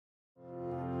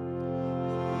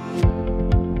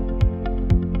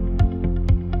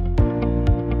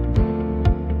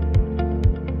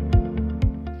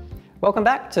Welcome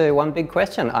back to One Big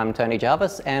Question. I'm Tony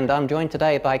Jarvis and I'm joined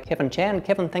today by Kevin Chan.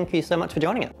 Kevin, thank you so much for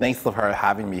joining us. Thanks for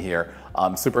having me here.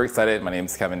 I'm super excited. My name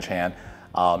is Kevin Chan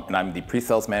and I'm the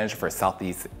Pre-sales Manager for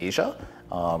Southeast Asia.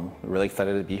 Really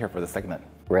excited to be here for this segment.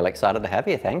 Really excited to have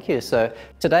you, thank you. So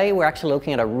today we're actually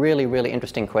looking at a really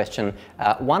interesting question,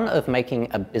 one of making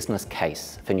a business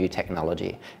case for new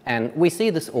technology. And we see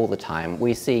this all the time.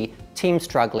 We see teams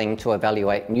struggling to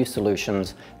evaluate new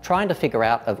solutions, trying to figure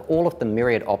out of all of the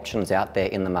myriad options out there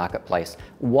in the marketplace,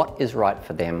 what is right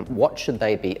for them, what should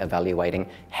they be evaluating,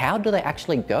 how do they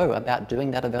actually go about doing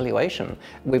that evaluation?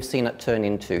 We've seen it turn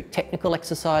into technical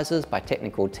exercises by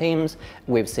technical teams,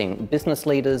 we've seen business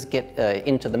leaders get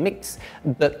into the mix,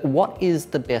 but what is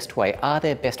the best way? Are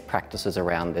there best practices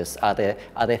around this? Are there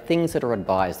things that are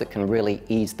advised that can really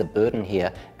ease the burden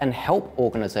here and help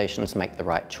organizations make the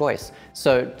right choice?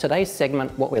 So today's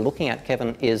segment, what we're looking at,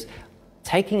 Kevin, is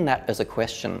taking that as a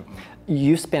question.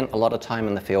 You've spent a lot of time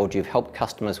in the field, you've helped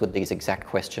customers with these exact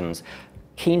questions.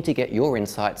 Keen to get your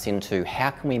insights into how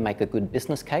can we make a good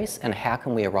business case and how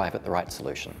can we arrive at the right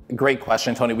solution? Great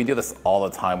question, Tony. We do this all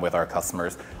the time with our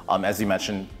customers. As you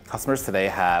mentioned, customers today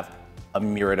have a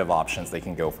myriad of options they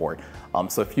can go for.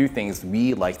 So a few things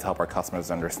we like to help our customers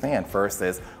understand. First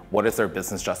is, what is their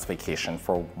business justification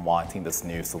for wanting this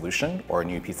new solution or a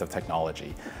new piece of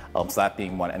technology? So that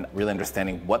being one, and really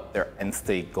understanding what their end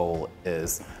state goal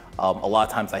is. A lot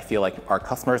of times I feel like our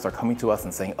customers are coming to us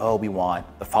and saying, oh, we want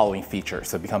the following feature.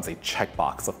 So it becomes a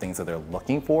checkbox of things that they're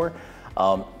looking for.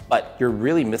 But you're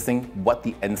really missing what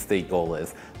the end state goal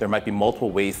is. There might be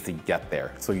multiple ways to get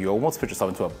there. So you almost put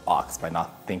yourself into a box by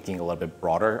not thinking a little bit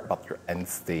broader about your end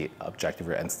state objective,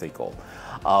 your end state goal.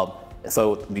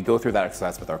 So we go through that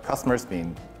exercise with our customers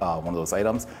being one of those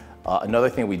items. Another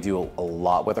thing we do a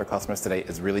lot with our customers today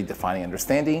is really defining,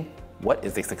 understanding what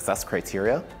is a success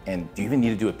criteria, and do you even need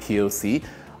to do a POC?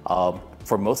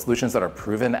 For most solutions that are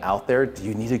proven out there, do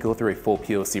you need to go through a full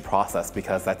POC process?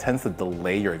 Because that tends to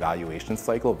delay your evaluation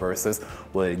cycle versus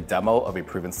will a demo of a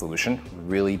proven solution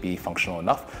really be functional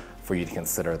enough for you to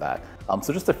consider that.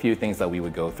 So just a few things that we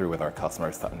would go through with our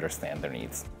customers to understand their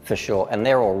needs. For sure, and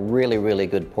they're all really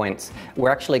good points.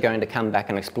 We're actually going to come back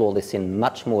and explore this in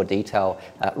much more detail,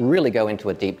 really go into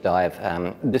a deep dive,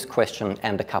 this question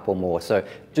and a couple more. So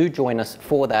do join us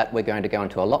for that. We're going to go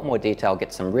into a lot more detail,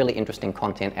 get some really interesting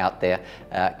content out there.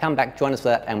 Come back, join us for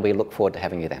that, and we look forward to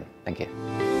having you then. Thank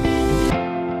you.